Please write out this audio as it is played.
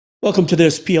Welcome to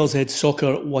this PLZ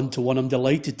Soccer one-to-one. I'm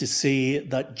delighted to say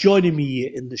that joining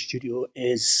me in the studio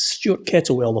is Stuart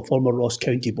Kettlewell, the former Ross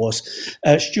County boss.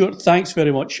 Stuart, thanks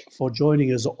very much for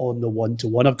joining us on the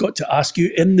one-to-one. I've got to ask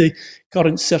you, in the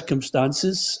current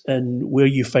circumstances and where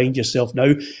you find yourself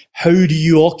now, how do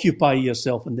you occupy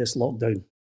yourself in this lockdown?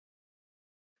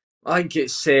 I think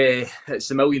it's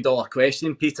 $1 million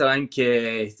question, Peter. I think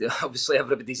obviously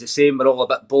everybody's the same. We're all a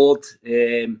bit bored,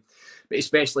 but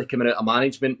especially coming out of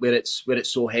management where it's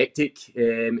so hectic.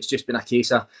 It's just been a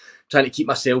case of trying to keep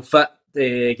myself fit,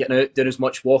 getting out, doing as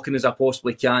much walking as I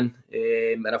possibly can,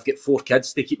 and I've got 4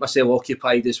 kids to keep myself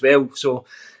occupied as well. So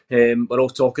we're all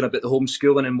talking about the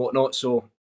homeschooling and whatnot. So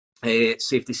it's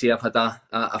safe to say I've had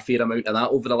a fair amount of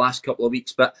that over the last couple of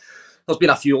weeks, but there's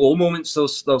been a few low moments.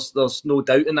 There's no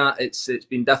doubt in that. It's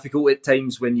been difficult at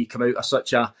times when you come out of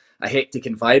such a hectic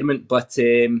environment. But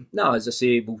no, as I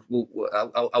say,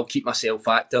 I'll keep myself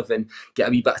active and get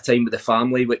a wee bit of time with the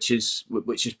family, which has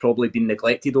probably been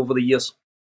neglected over the years.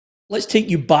 Let's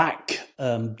take you back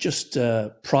just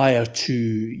prior to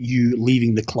you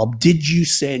leaving the club. Did you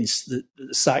sense that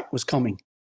the sack was coming?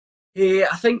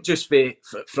 I think just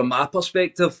from my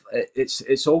perspective,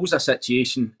 it's always a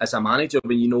situation as a manager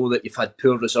when you know that you've had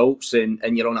poor results and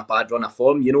you're on a bad run of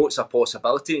form. You know it's a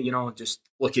possibility. You know, just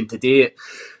looking today at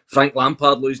Frank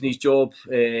Lampard losing his job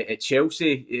at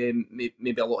Chelsea,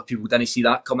 maybe a lot of people didn't see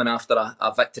that coming after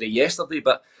a victory yesterday.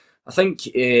 But I think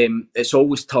it's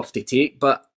always tough to take.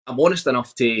 But I'm honest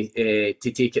enough to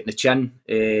take it in the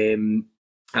chin.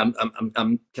 I'm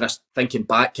kind of thinking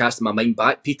back, casting my mind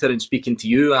back, Peter, and speaking to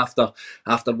you after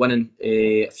winning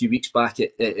a few weeks back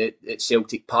at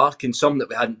Celtic Park, and something that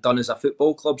we hadn't done as a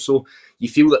football club. So you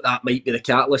feel that might be the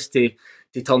catalyst to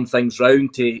turn things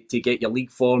round, to get your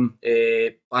league form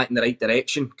back in the right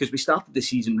direction. Because we started the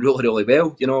season really, really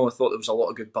well. You know, I thought there was a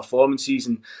lot of good performances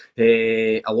and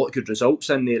a lot of good results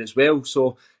in there as well.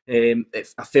 So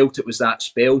I felt it was that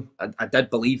spell. I did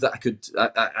believe that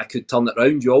I could turn it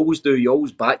round. You always do. You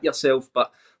always back yourself.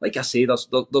 But like I say, there's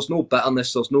no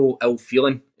bitterness. There's no ill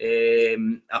feeling.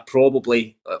 I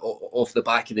probably, off the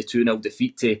back of the 2-0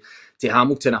 defeat to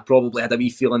Hamilton, I probably had a wee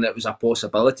feeling that it was a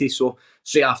possibility. So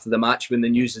straight after the match, when the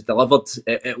news is delivered,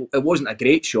 it wasn't a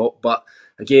great shock. But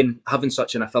again, having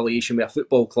such an affiliation with a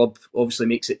football club obviously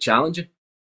makes it challenging.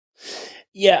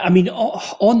 Yeah, I mean,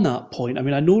 on that point, I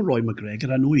mean, I know Roy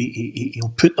McGregor. I know he'll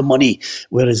put the money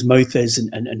where his mouth is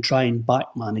and try and back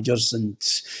managers. And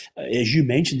as you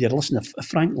mentioned there, listen, if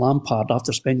Frank Lampard,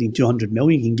 after spending 200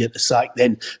 million, can get the sack,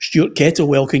 then Stuart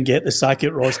Kettlewell can get the sack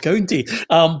at Ross County.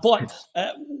 But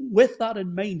with that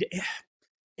in mind,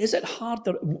 is it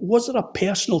harder? Was there a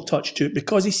personal touch to it?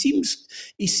 Because he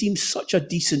seems such a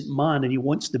decent man, and he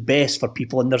wants the best for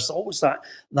people, and there's always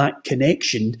that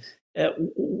connection.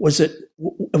 Was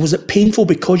it painful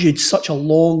because you had such a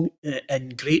long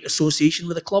and great association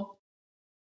with the club?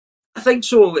 I think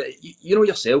so. You know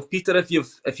yourself, Peter. If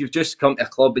you've just come to a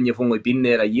club and you've only been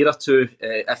there a year or two,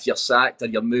 if you're sacked or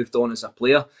you're moved on as a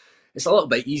player, it's a little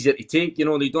bit easier to take. You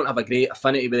know, you don't have a great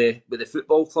affinity with the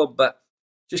football club, but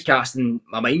just casting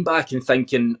my mind back and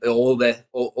thinking all the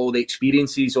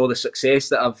experiences, all the success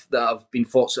that I've been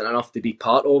fortunate enough to be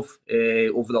part of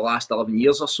over the last 11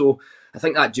 years or so. I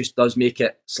think that just does make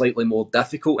it slightly more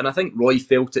difficult, and I think Roy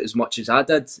felt it as much as I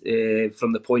did,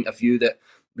 from the point of view that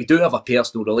we do have a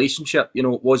personal relationship. You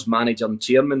know, it was manager and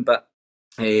chairman, but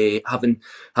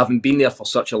having been there for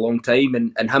such a long time,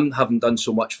 and him having done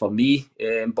so much for me,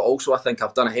 but also I think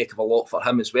I've done a heck of a lot for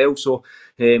him as well. So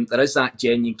there is that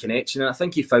genuine connection, and I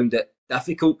think he found it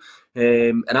difficult,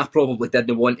 and I probably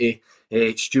didn't want to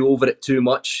stew over it too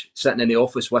much sitting in the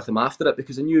office with him after it,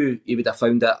 because I knew he would have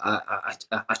found it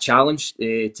a challenge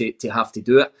to have to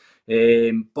do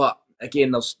it. But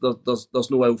again, there's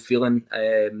no ill feeling.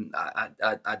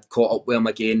 I'd caught up with him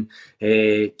again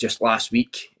just last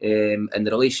week, and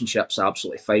the relationship's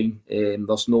absolutely fine.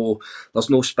 There's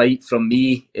no spite from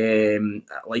me.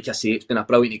 Like I say, it's been a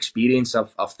brilliant experience.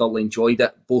 I've thoroughly enjoyed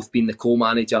it, both being the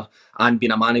co-manager and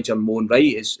being a manager in my own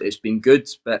right. It's been good,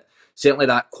 but certainly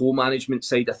that co-management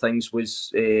side of things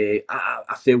was,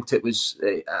 I felt it was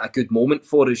a good moment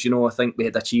for us. You know, I think we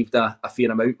had achieved a fair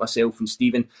amount, myself and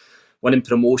Stephen, winning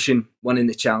promotion, winning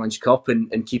the Challenge Cup,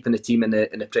 and keeping the team in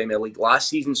the Premier League last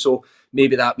season. So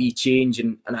maybe that wee change,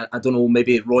 and I don't know,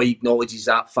 maybe Roy acknowledges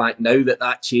that fact now,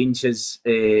 that change has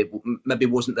maybe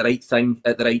wasn't the right thing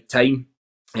at the right time.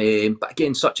 But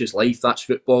again, such is life. That's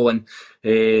football, and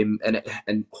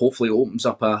hopefully opens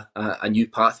up a new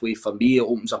pathway for me. It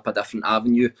opens up a different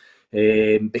avenue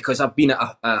because I've been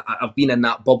I've been in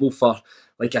that bubble for,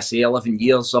 like I say, 11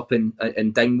 years up in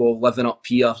Dingwall, living up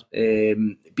here,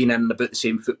 been in about the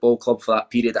same football club for that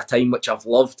period of time, which I've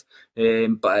loved,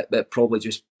 but it probably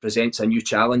just presents a new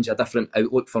challenge, a different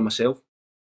outlook for myself.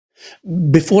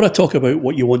 Before I talk about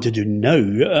what you want to do now,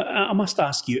 I must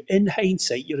ask you, in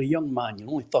hindsight, you're a young man, you're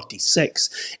only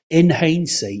 36. In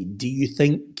hindsight, do you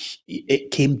think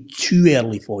it came too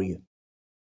early for you?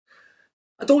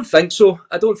 I don't think so.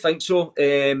 I don't think so.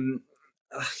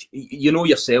 You know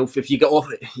yourself. If you get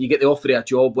the offer of a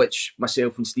job, which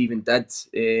myself and Stephen did,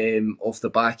 off the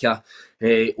back of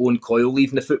Owen Coyle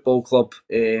leaving the football club.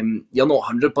 You're not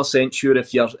 100% sure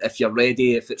if you're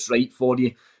ready, if it's right for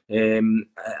you.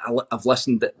 I've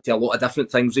listened to a lot of different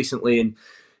things recently, and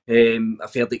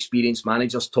I've heard experienced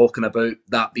managers talking about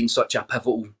that being such a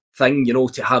pivotal thing,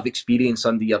 to have experience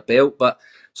under your belt. But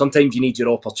sometimes you need your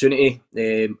opportunity.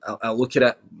 I look at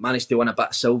it, managed to win a bit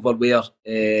of silverware,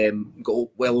 got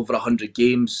well over 100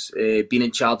 games, been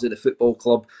in charge of the football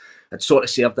club. I'd sort of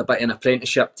served a bit in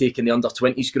apprenticeship, taking the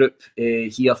under-20s group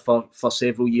here for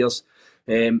several years.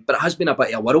 But it has been a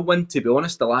bit of a whirlwind, to be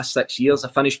honest, the last 6 years. I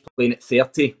finished playing at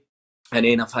 30, and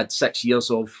then I've had 6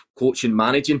 years of coaching,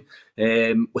 managing,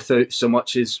 without so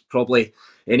much as probably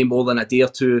any more than a day or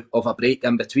two of a break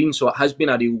in between. So it has been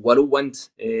a real whirlwind,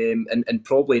 and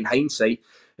probably in hindsight,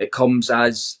 it comes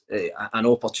as an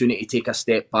opportunity to take a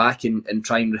step back and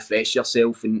try and refresh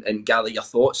yourself and gather your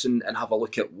thoughts and have a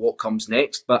look at what comes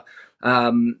next. But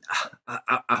I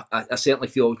certainly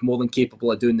feel I was more than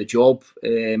capable of doing the job.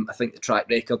 I think the track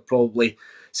record probably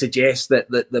suggests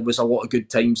that there was a lot of good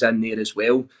times in there as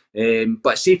well.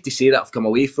 But it's safe to say that I've come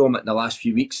away from it in the last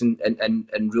few weeks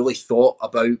and really thought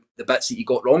about the bits that you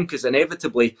got wrong, because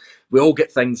inevitably we all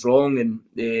get things wrong, and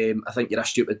I think you're a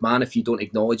stupid man if you don't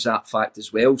acknowledge that fact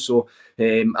as well. So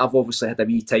I've obviously had a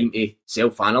wee time to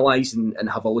self-analyse and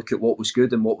have a look at what was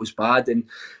good and what was bad, and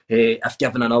if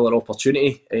given another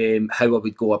opportunity, how I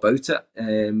would go about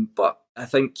it. But I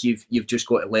think you've just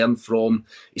got to learn from,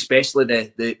 especially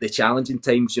the challenging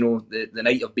times. The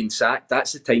night of being sacked.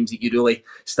 That's the times that you really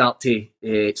start to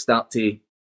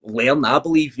learn. I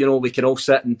believe we can all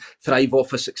sit and thrive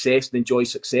off of success and enjoy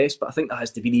success, but I think there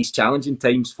has to be these challenging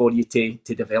times for you to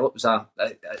develop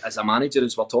as a manager,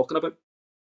 as we're talking about.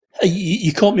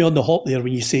 You caught me on the hop there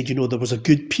when you said, there was a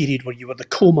good period where you were the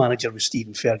co-manager with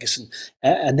Stephen Ferguson,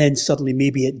 and then suddenly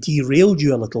maybe it derailed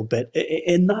you a little bit.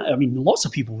 In that, I mean, lots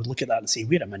of people would look at that and say,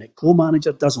 wait a minute,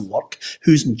 co-manager doesn't work.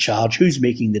 Who's in charge? Who's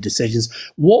making the decisions?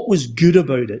 What was good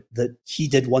about it that he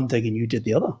did one thing and you did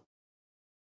the other?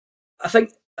 I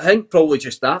think probably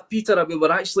just that, Peter. We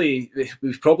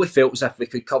probably felt as if we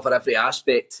could cover every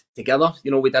aspect together.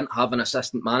 We didn't have an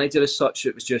assistant manager as such.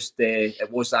 It was just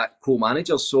it was that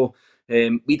co-manager. So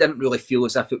we didn't really feel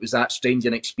as if it was that strange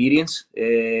an experience.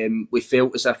 We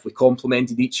felt as if we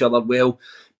complemented each other well,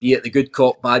 be it the good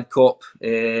cop, bad cop,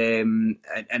 and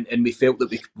we felt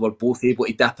that we were both able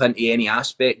to dip into any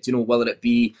aspect. Whether it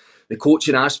be the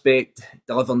coaching aspect,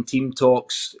 delivering team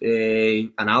talks,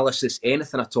 analysis,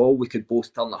 anything at all, we could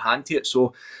both turn our hand to it.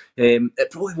 So it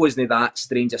probably wasn't that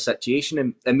strange a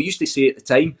situation. And we used to say at the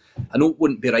time, I know it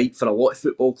wouldn't be right for a lot of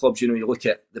football clubs. You look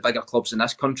at the bigger clubs in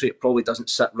this country, it probably doesn't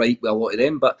sit right with a lot of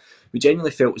them. But we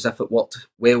genuinely felt as if it worked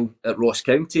well at Ross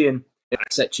County, and a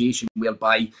situation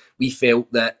whereby we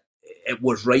felt that it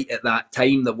was right at that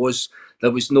time. There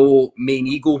was no main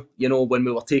ego, when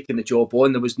we were taking the job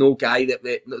on. There was no guy there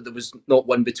was not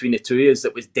one between the two of us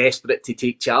that was desperate to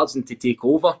take charge and to take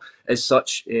over as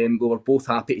such. We were both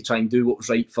happy to try and do what was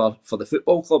right for the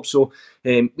football club. So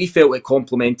we felt it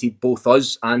complemented both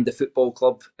us and the football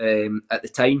club at the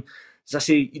time. As I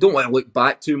say, you don't want to look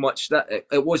back too much. That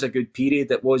it was a good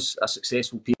period. It was a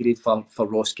successful period for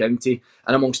Ross County,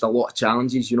 and amongst a lot of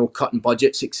challenges, cutting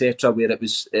budgets, etc., where it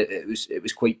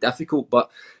was quite difficult. But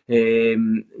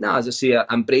as I say, I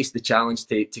embraced the challenge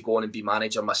to go on and be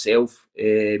manager myself,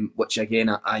 which again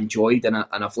I enjoyed, and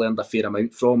I've learned a fair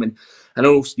amount from. And I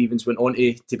know Stevens went on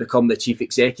to become the chief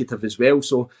executive as well.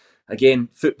 So again,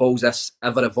 football's this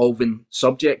ever-evolving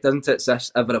subject, isn't it? It's this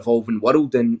ever-evolving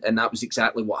world, and that was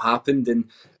exactly what happened. And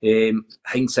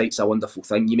hindsight's a wonderful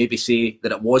thing. You maybe say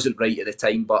that it wasn't right at the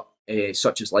time, but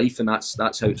such is life, and that's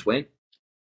how it's went.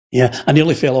 Yeah, I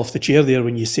nearly fell off the chair there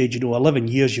when you said, 11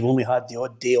 years, you've only had the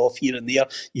odd day off here and there.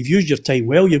 You've used your time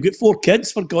well. You've got 4 kids,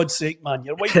 for God's sake, man.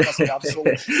 Your wife must be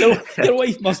your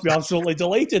wife must be absolutely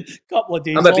delighted. Couple of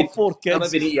days off, 4 kids. I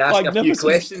maybe need to ask a few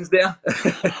questions there.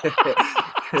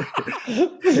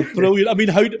 Brilliant. I mean,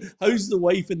 how's the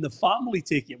wife and the family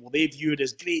take it? Will they view it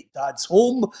as great, Dad's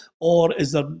home? Or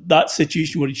is there that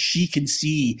situation where she can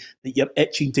see that you're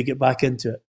itching to get back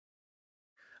into it?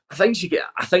 I think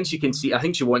she can see. I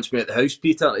think she wants me at the house,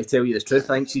 Peter. To tell you the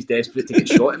truth, I think she's desperate to get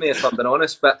shot at me, if I'm being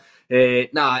honest. But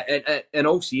nah, in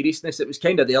all seriousness, it was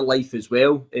kind of their life as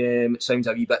well. It sounds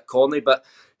a wee bit corny, but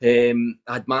I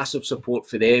had massive support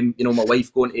for them. You know, my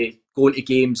wife going to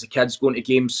games, the kids going to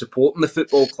games, supporting the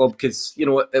football club because you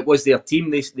know it was their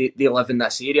team. They live in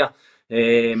this area.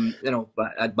 You know,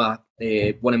 but I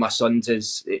had one of my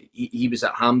sons he was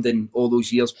at Hampden all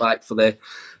those years back for the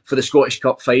Scottish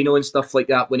Cup final and stuff like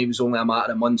that when he was only a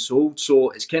matter of months old.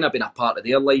 So it's kind of been a part of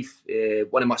their life.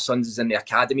 One of my sons is in the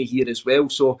academy here as well.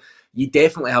 So you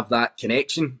definitely have that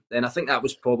connection. And I think that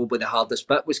was probably the hardest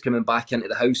bit, was coming back into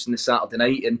the house on the Saturday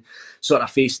night and sort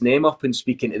of facing them up and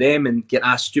speaking to them and getting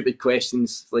asked stupid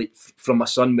questions like from my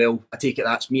son. Well, I take it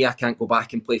that's me. I can't go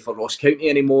back and play for Ross County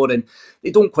anymore. And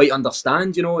they don't quite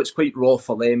understand, you know, it's quite raw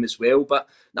for them as well. But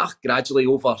gradually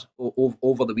over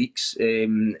the weeks,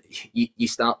 you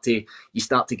start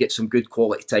to get some good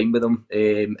quality time with them,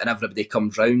 and everybody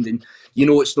comes round, and you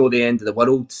know it's not the end of the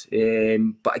world.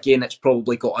 But again, it's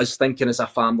probably got us thinking as a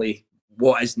family,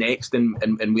 what is next, and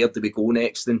where do we go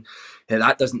next? And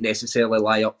that doesn't necessarily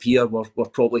lie up here. We're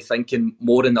probably thinking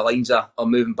more in the lines of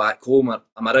moving back home.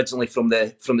 I'm originally from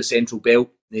the Central Belt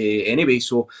anyway,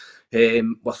 so.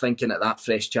 We're thinking that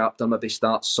fresh chapter maybe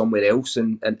starts somewhere else,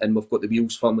 and we've got the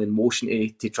wheels firmly in motion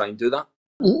to try and do that.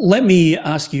 Let me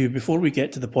ask you, before we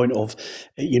get to the point of,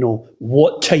 you know,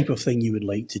 what type of thing you would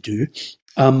like to do.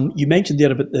 You mentioned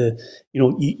there about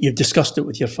you've discussed it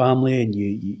with your family and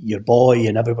your boy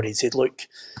and everybody said, look,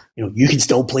 you know, you can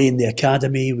still play in the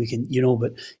academy. We can, you know,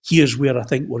 but here's where I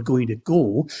think we're going to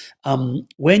go.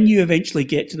 When you eventually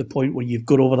get to the point where you've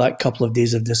got over that couple of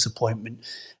days of disappointment,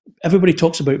 everybody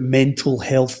talks about mental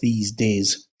health these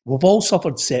days. We've all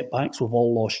suffered setbacks. We've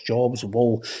all lost jobs. We've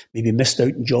all maybe missed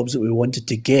out on jobs that we wanted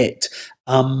to get.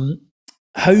 How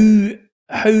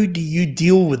do you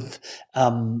deal with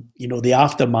the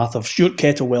aftermath of Stuart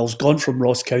Kettlewell's gone from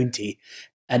Ross County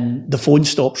and the phone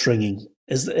stops ringing?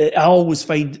 I always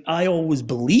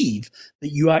believe that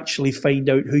you actually find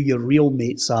out who your real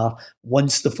mates are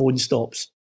once the phone stops.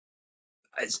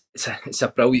 It's a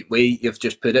brilliant way you've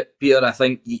just put it, Peter. I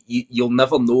think you'll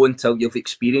never know until you've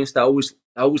experienced it.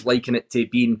 I always liken it to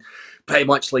being pretty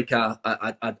much like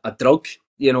a drug.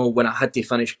 You know, when I had to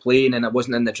finish playing and I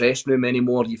wasn't in the dressing room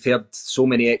anymore, you've heard so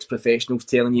many ex-professionals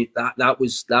telling you that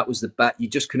was the bit. You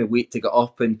just couldn't wait to get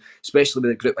up, and especially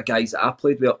with a group of guys that I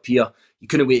played with up here, you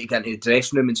couldn't wait to get into the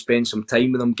dressing room and spend some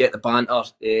time with them, get the banter,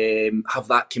 have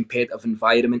that competitive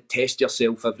environment, test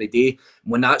yourself every day.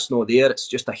 And when that's not there, it's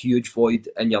just a huge void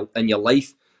in your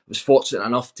life. Was fortunate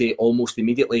enough to almost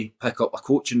immediately pick up a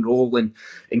coaching role and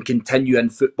continue in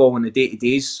football in the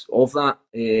day-to-days of that.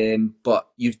 But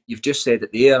you've just said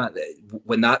it there.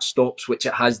 When that stops, which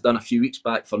it has done a few weeks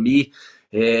back for me,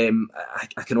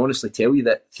 I can honestly tell you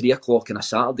that 3 o'clock on a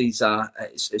Saturday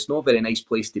it's not a very nice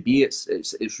place to be. It's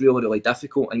really, really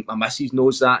difficult. I think my missus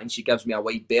knows that, and she gives me a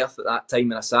wide berth at that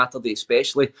time on a Saturday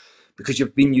especially, because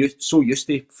you've been so used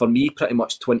to, for me, pretty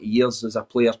much 20 years as a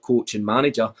player, coach and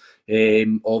manager,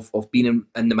 of being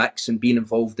in the mix and being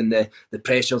involved in the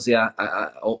pressures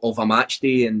of a match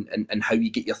day and how you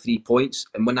get your 3 points.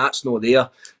 And when that's not there,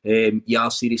 you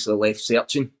are seriously left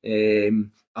searching.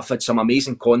 I've had some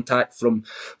amazing contact from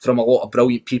a lot of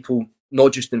brilliant people,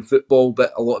 not just in football,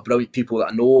 but a lot of brilliant people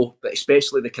that I know, but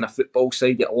especially the kind of football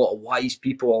side, a lot of wise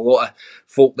people, a lot of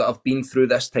folk that have been through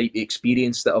this type of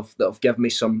experience that have given me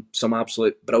some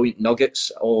absolute brilliant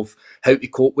nuggets of how to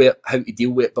cope with it, how to deal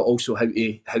with it, but also how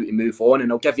to move on.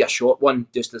 And I'll give you a short one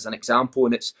just as an example,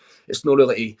 and it's not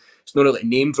really a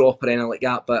name drop or anything like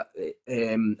that, but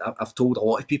I've told a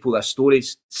lot of people their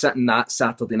stories. Sitting that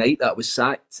Saturday night that I was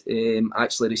sacked,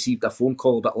 actually received a phone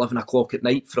call about 11 o'clock at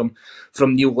night from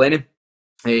Neil Lennon,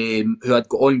 who I'd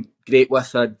got on great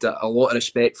with. I had a lot of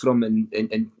respect for him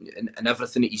and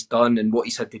everything that he's done and what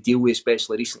he's had to deal with,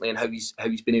 especially recently, and how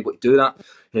he's been able to do that.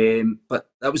 But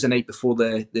that was the night before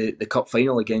the cup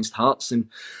final against Hearts, and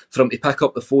for him to pick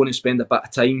up the phone and spend a bit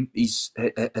of time, his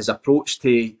approach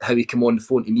to how he came on the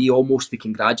phone to me, almost to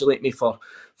congratulate me for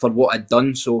what I'd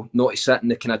done. So not to sit in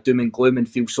the kind of doom and gloom and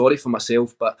feel sorry for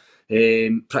myself, but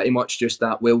pretty much just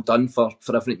that well done for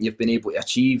everything you've been able to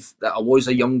achieve, that I was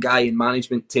a young guy in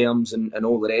management terms and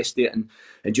all the rest of it, and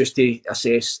just to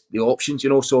assess the options, you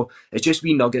know. So it's just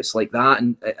wee nuggets like that,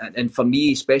 and for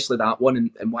me especially that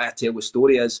one, and why I tell the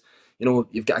story is, you know,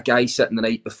 you've got a guy sitting the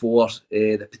night before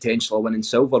the potential of winning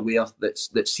silverware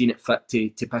that's seen it fit to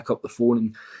pick up the phone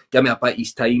and give me a bit of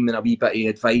his time and a wee bit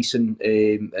of advice and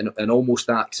almost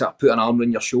that sort of put an arm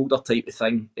around your shoulder type of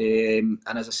thing. And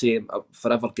as I say, I'm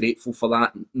forever grateful for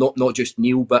that. Not just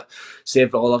Neil, but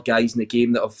several other guys in the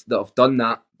game that have done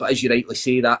that. but as you rightly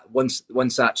say, that once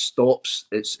that stops,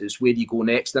 it's where you go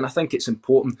next. And I think it's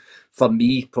important for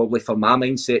me, probably for my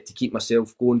mindset, to keep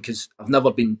myself going, because I've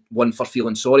never been one for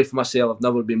feeling sorry for myself. I've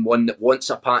never been one that wants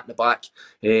a pat in the back.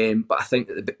 But I think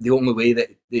that the only way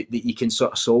that you can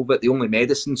sort of solve it, the only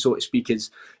medicine, so to speak, is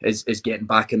getting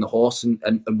back in the horse,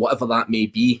 and whatever that may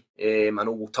be. I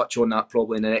know we'll touch on that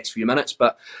probably in the next few minutes,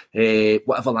 but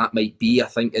whatever that might be, I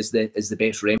think is the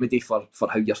best remedy for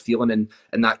how you're feeling,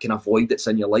 and that kind of void that's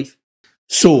in your life.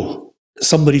 So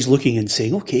somebody's looking and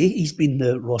saying, okay, he's been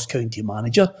the Ross County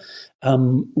manager.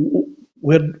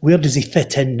 Where does he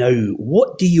fit in now?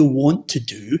 What do you want to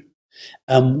do?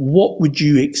 What would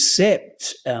you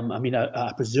accept?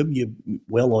 I presume you're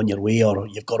well on your way, or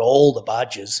you've got all the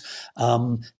badges.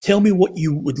 Tell me what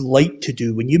you would like to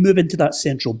do when you move into that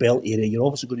Central Belt area. You're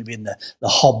obviously going to be in the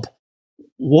hub.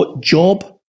 What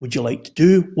job would you like to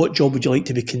do? What job would you like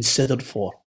to be considered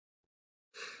for?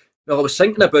 Well, I was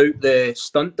thinking about the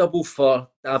stunt double for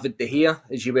David De Gea,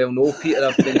 as you well know, Peter.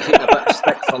 I've been taking a bit of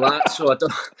stick for that, so I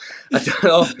don't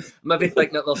know. Maybe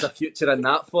thinking that there's a future in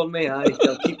that for me.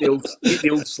 I'll keep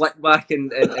the old slick back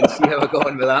and see how I go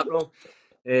on with that role.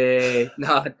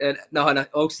 No. In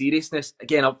all seriousness,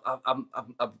 again,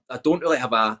 I don't really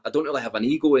have an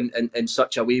ego in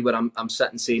such a way where I'm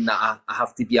sitting saying that I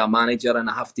have to be a manager and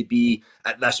I have to be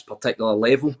at this particular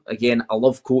level. Again, I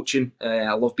love coaching.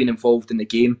 I love being involved in the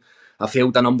game. I've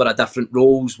held a number of different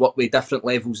roles, worked with different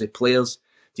levels of players.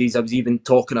 Geez, I was even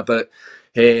talking about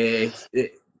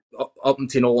up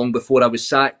until not long before I was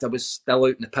sacked, I was still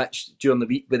out in the pitch during the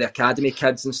week with the academy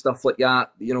kids and stuff like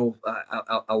that. You know,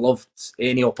 I loved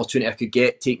any opportunity I could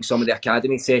get, taking some of the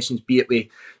academy sessions, be it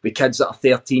with kids that are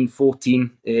 13,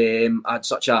 14. I had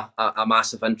such a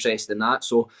massive interest in that.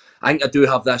 So I think I do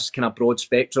have this kind of broad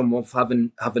spectrum of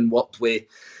having worked with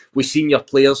senior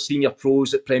players, senior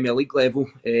pros at Premier League level,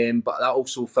 but that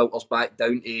also filters back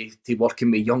down to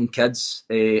working with young kids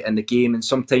in the game. And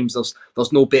sometimes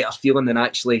there's no better feeling than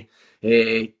actually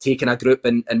taking a group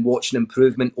and watching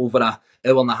improvement over a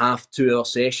hour and a half, 2 hour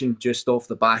session just off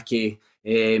the back of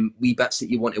wee bits that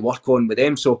you want to work on with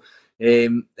them. So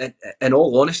in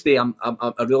all honesty, I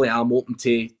really am open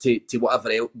to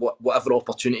whatever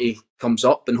opportunity comes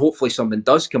up, and hopefully something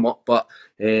does come up. But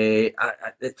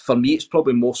for me, it's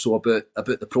probably more so about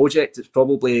the project. It's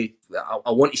probably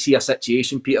I want to see a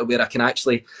situation, Peter, where I can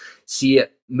actually see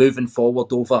it moving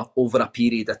forward over a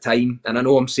period of time. And I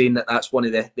know I'm saying that that's one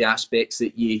of the aspects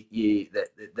that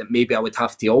that maybe I would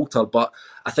have to alter, but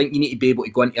I think you need to be able to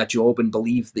go into a job and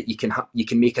believe that you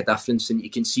can make a difference, and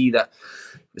you can see that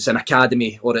it's an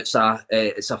academy or it's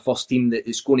a first team that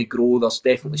is going to grow. There's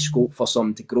definitely scope for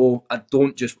something to grow. I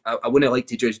wouldn't like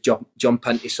to just jump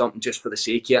into something just for the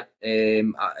sake of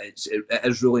it. It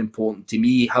is really important to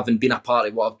me, having been a part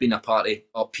of what I've been a part of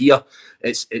up here.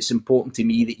 It's important to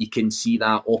me that you can see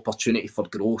that opportunity for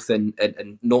growth, and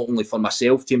not only for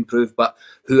myself to improve, but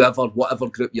whatever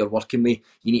group you're working with,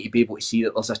 you need to be able to see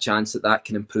that there's a chance that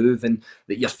can improve, and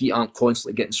that your feet aren't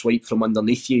constantly getting swiped from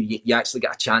underneath you. You actually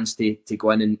get a chance to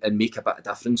go in and make a bit of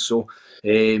difference. So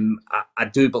I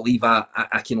do believe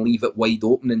I can leave it wide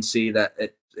open and say that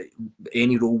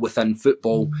any role within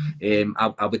football,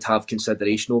 I would have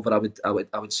consideration over. I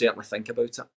would certainly think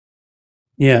about it.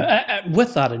 Yeah,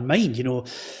 with that in mind,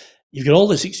 you've got all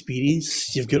this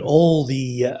experience, you've got all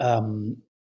the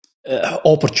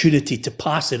opportunity to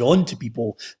pass it on to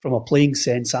people from a playing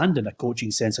sense and in a coaching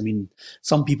sense. I mean,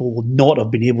 some people will not have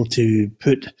been able to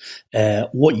put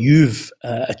what you've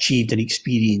achieved and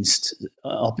experienced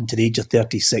up until the age of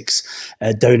 36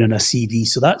 down on a CV.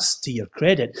 So that's to your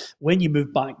credit. When you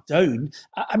move back down,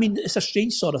 I mean, it's a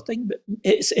strange sort of thing, but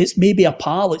it's maybe a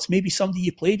pal, it's maybe somebody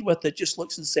you played with that just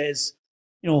looks and says,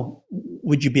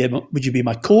 would you be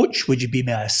my coach? Would you be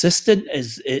my assistant?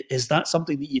 Is that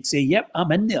something that you'd say, yep,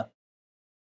 I'm in there?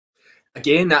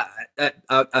 Again, I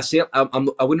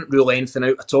wouldn't rule anything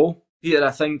out at all, Peter.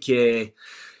 I think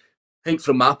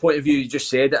from my point of view, you just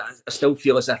said it, I still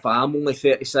feel as if I am only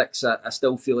 36. I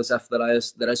still feel as if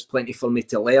there is plenty for me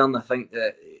to learn. I think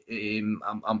that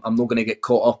I'm not going to get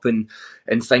caught up in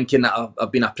thinking that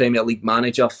I've been a Premier League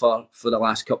manager for the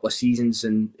last couple of seasons,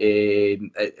 and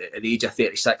at the age of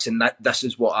 36, and that this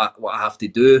is what I have to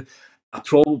do. I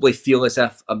probably feel as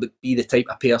if I would be the type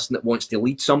of person that wants to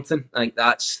lead something. I think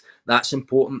that's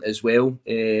important as well.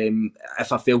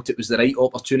 If I felt it was the right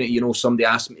opportunity, somebody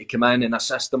asked me to come in and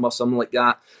assist them or something like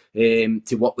that,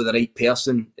 to work with the right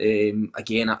person,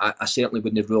 again, I certainly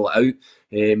wouldn't rule it out.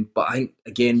 But I think,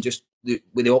 again, just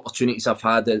with the opportunities I've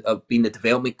had, I've been the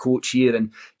development coach here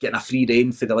and getting a free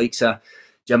rein for the likes of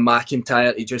Jim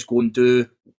McIntyre to just go and do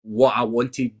what I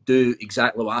wanted, to do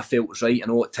exactly what I felt was right. I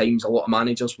know at times a lot of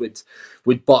managers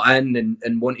would butt in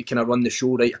and want to kind of run the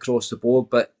show right across the board,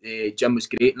 but Jim was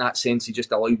great in that sense. He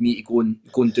just allowed me to go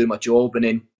and do my job, and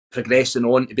then progressing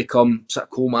on to become sort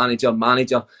of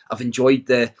manager. I've enjoyed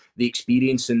the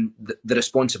experience and the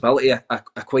responsibility. I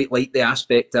quite like the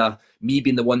aspect of me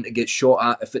being the one that gets shot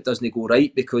at if it doesn't go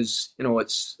right, because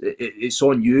it's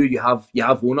on you. You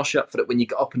have ownership for it. When you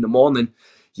get up in the morning,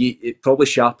 it probably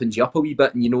sharpens you up a wee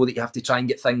bit, and you know that you have to try and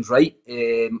get things right.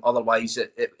 Otherwise,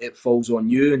 it falls on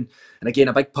you. And again,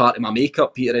 a big part of my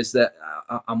makeup, Peter, is that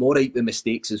I'm all right with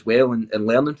mistakes as well, and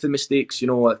learning from mistakes.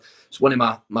 It's one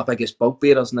of my biggest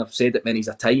bugbearers, and I've said it many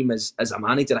a time. As a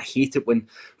manager, I hate it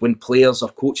when players or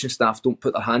coaching staff don't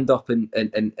put their hand up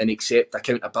and accept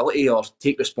accountability or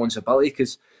take responsibility,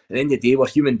 because at the end of the day, we're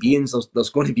human beings. There's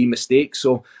going to be mistakes.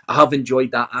 So I have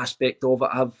enjoyed that aspect of it.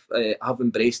 I have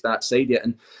embraced that side of it,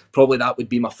 and probably that would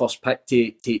be my first pick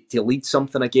to lead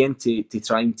something again, to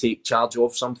try and take charge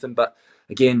of something. But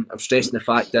again, I'm stressing the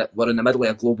fact that we're in the middle of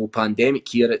a global pandemic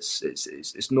here. It's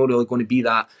not really going to be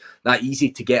that easy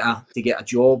to get a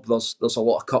job. There's a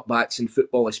lot of cutbacks in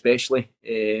football, especially.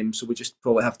 So we just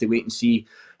probably have to wait and see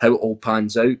how it all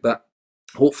pans out. But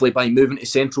hopefully, by moving to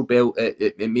Central Belt,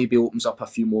 it maybe opens up a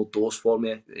few more doors for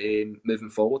me moving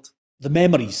forward. The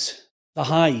memories, the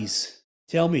highs.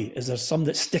 Tell me, is there some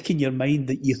that stick in your mind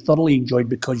that you thoroughly enjoyed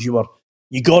because you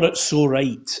got it so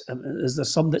right? Is there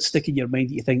some that stick in your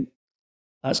mind that you think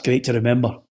that's great to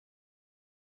remember?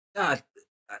 Yeah,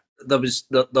 there's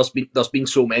been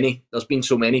so many. There's been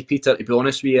so many, Peter. To be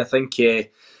honest with you, I think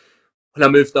when I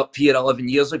moved up here 11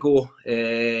 years ago,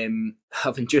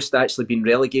 having just actually been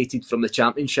relegated from the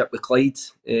Championship with Clyde,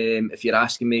 if you're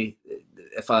asking me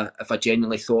if I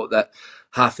genuinely thought that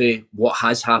half of what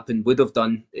has happened would have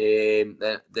done, then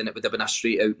it would have been a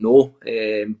straight out no.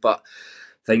 But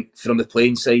I think from the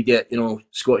playing side,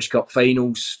 Scottish Cup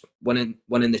finals, winning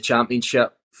the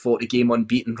Championship, 40-game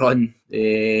unbeaten run,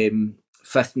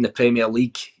 fifth in the Premier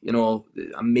League,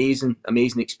 amazing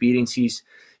experiences.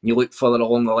 And you look further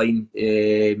along the line,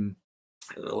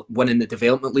 winning the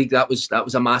Development League, that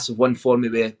was a massive one for me.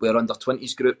 We were under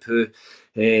 20s group who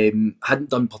hadn't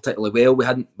done particularly well. We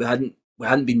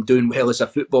hadn't been doing well as a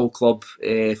football club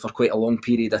for quite a long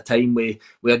period of time. We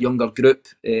had a younger group,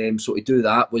 so to do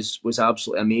that was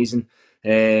absolutely amazing.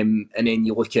 And then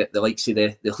you look at the likes of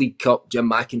the League Cup. Jim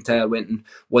McIntyre went and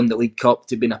won the League Cup.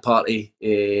 To being a part of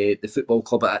the football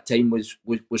club at that time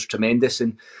was tremendous.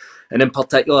 And in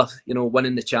particular,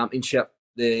 winning the Championship,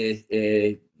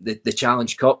 the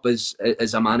Challenge Cup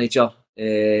as a manager,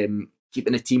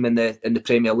 keeping the team in the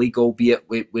Premier League, albeit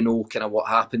we know kind of what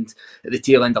happened at the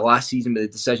tail end of last season with the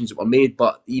decisions that were made,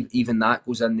 but even that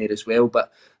goes in there as well. But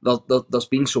there's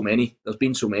been so many,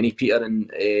 Peter,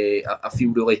 and I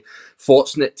feel really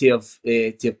fortunate to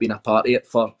have been a part of it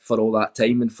for all that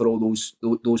time and for all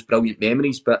those brilliant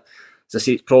memories. But as I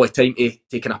say, it's probably time to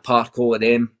take a park all of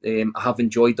them. I have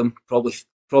enjoyed them. Probably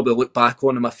look back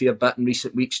on them a fair bit in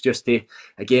recent weeks, just to,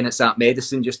 again, it's that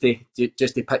medicine, just to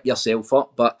pick yourself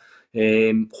up. But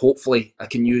hopefully I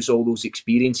can use all those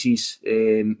experiences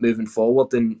moving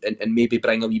forward and maybe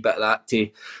bring a wee bit of that to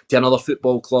another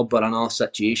football club or another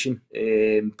situation.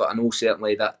 But I know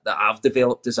certainly that I've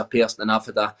developed as a person, and I've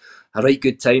had a right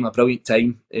good time, a brilliant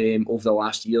time over the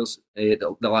last years,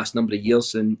 the last number of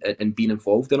years, and being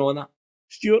involved in all that.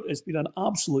 Stuart, it's been an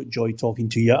absolute joy talking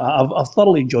to you. I've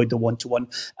thoroughly enjoyed the one-to-one.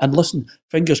 And listen,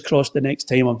 fingers crossed the next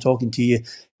time I'm talking to you,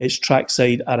 it's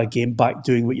trackside at a game back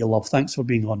doing what you love. Thanks for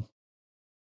being on.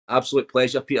 Absolute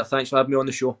pleasure, Peter. Thanks for having me on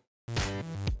the show.